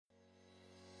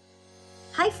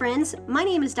Hi friends, my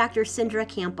name is Dr. Cindra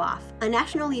Kamphoff, a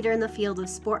national leader in the field of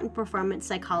sport and performance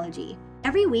psychology.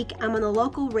 Every week, I'm on the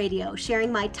local radio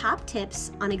sharing my top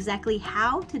tips on exactly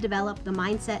how to develop the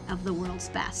mindset of the world's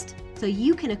best, so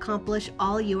you can accomplish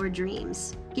all your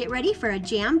dreams. Get ready for a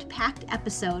jammed-packed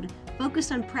episode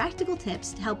focused on practical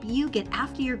tips to help you get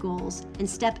after your goals and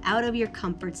step out of your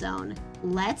comfort zone.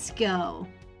 Let's go.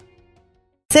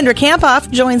 Cindra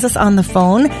Kamphoff joins us on the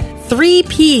phone. 3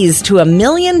 Ps to $1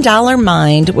 million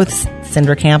mind with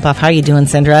Cindra Kamphoff. How are you doing,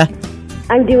 Cindra?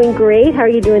 I'm doing great. How are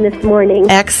you doing this morning?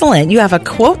 Excellent. You have a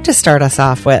quote to start us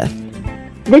off with.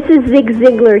 This is Zig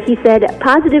Ziglar. He said,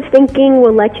 "Positive thinking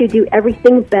will let you do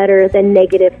everything better than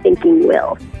negative thinking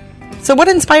will." So what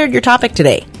inspired your topic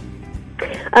today?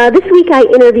 This week I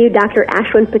interviewed Dr.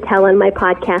 Ashwin Patel on my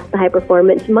podcast, The High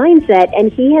Performance Mindset,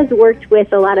 and he has worked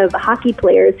with a lot of hockey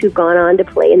players who've gone on to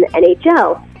play in the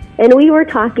NHL. And we were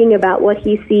talking about what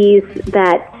he sees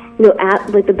that,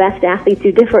 like the best athletes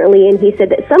do differently, and he said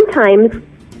that sometimes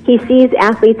he sees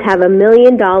athletes have $1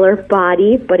 million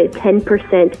body, but a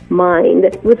 10%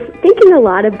 mind. Was thinking a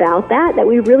lot about that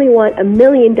we really want $1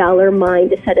 million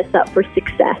mind to set us up for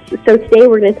success. So today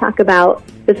we're going to talk about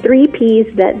the 3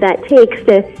 Ps that takes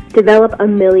to develop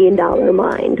 $1 million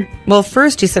mind. Well,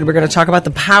 first you said we're going to talk about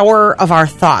the power of our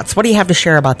thoughts. What do you have to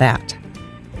share about that?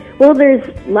 Well, there's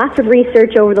lots of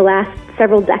research over the last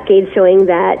several decades showing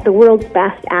that the world's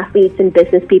best athletes and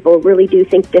business people really do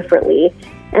think differently.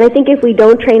 And I think if we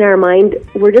don't train our mind,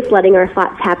 we're just letting our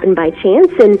thoughts happen by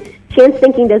chance, and chance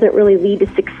thinking doesn't really lead to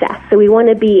success. So we want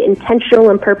to be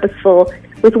intentional and purposeful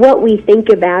with what we think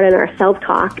about in our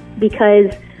self-talk,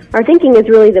 because our thinking is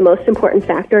really the most important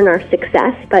factor in our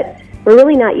success, but we're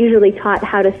really not usually taught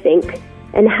how to think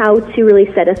and how to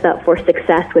really set us up for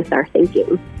success with our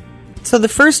thinking. So the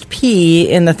first P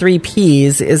in the 3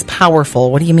 Ps is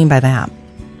powerful. What do you mean by that?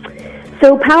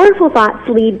 So powerful thoughts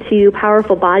lead to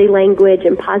powerful body language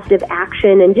and positive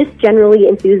action and just generally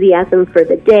enthusiasm for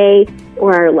the day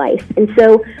or our life. And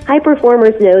so high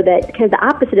performers know that kind of the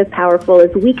opposite of powerful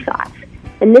is weak thoughts.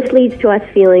 And this leads to us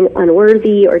feeling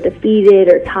unworthy or defeated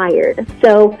or tired.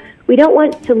 So we don't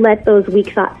want to let those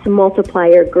weak thoughts multiply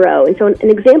or grow. And so an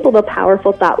example of a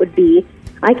powerful thought would be,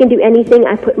 I can do anything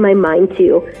I put my mind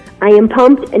to. I am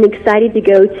pumped and excited to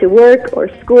go to work or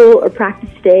school or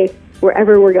practice today,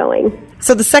 wherever we're going.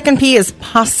 So the second P is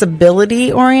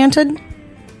possibility-oriented?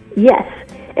 Yes.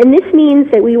 And this means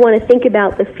that we want to think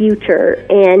about the future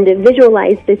and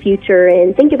visualize the future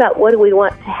and think about what do we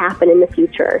want to happen in the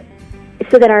future,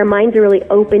 so that our minds are really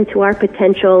open to our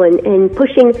potential and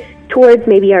pushing towards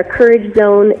maybe our courage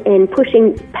zone and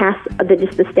pushing past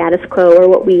just the status quo or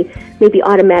what we maybe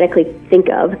automatically think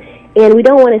of. And we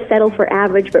don't want to settle for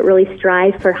average, but really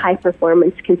strive for high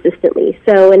performance consistently.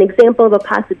 So an example of a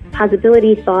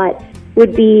possibility thought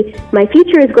would be, my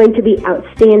future is going to be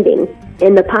outstanding,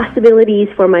 and the possibilities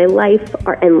for my life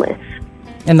are endless.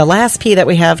 And the last P that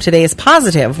we have today is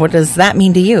positive. What does that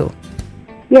mean to you?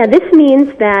 Yeah, this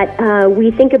means that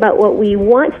we think about what we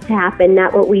want to happen,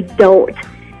 not what we don't.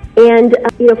 And,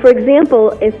 for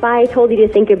example, if I told you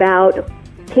to think about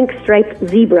pink striped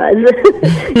zebras,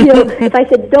 if I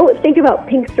said, don't think about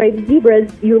pink striped zebras,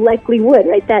 you likely would,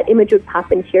 right? That image would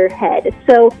pop into your head.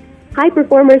 So high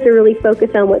performers are really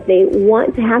focused on what they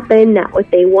want to happen, not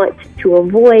what they want to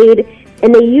avoid.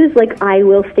 And they use I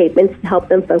will statements to help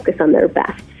them focus on their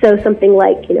best. So something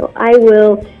like, I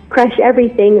will crush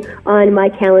everything on my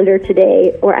calendar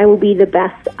today, or I will be the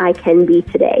best I can be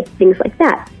today, things like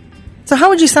that. So how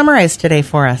would you summarize today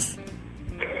for us?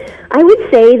 I would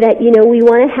say that, we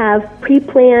want to have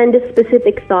pre-planned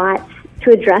specific thoughts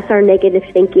to address our negative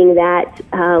thinking that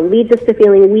leads us to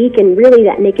feeling weak, and really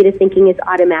that negative thinking is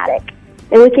automatic.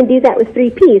 And we can do that with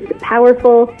 3 Ps,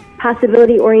 powerful,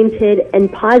 possibility-oriented,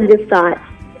 and positive thoughts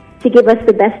to give us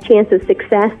the best chance of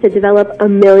success to develop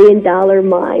 $1 million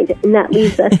mind. And that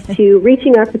leads us to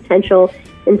reaching our potential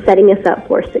and setting us up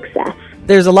for success.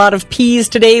 There's a lot of Ps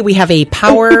today. We have a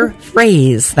power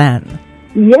phrase then.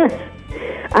 Yes.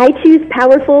 I choose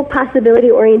powerful,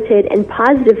 possibility-oriented, and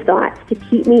positive thoughts to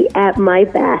keep me at my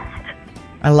best.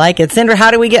 I like it. Cindra,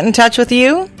 how do we get in touch with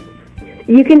you?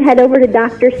 You can head over to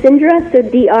Dr. Cindra, so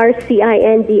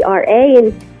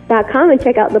DrCindra.com, and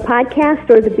check out the podcast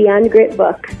or the Beyond Grit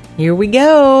book. Here we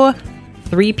go.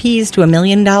 3 Ps to $1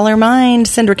 million mind.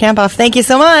 Cindra Kamphoff, thank you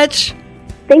so much.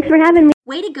 Thanks for having me.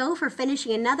 Way to go for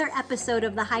finishing another episode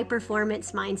of the High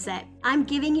Performance Mindset. I'm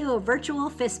giving you a virtual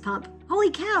fist pump.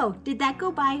 Holy cow, did that go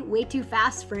by way too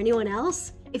fast for anyone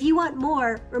else? If you want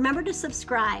more, remember to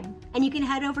subscribe, and you can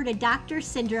head over to Dr.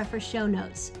 Cindra for show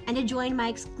notes and to join my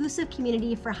exclusive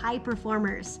community for high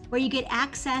performers, where you get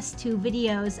access to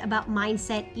videos about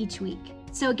mindset each week.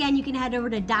 So again, you can head over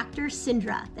to Dr.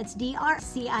 Cindra. That's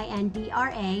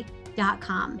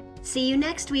DrCindra.com. See you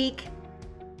next week.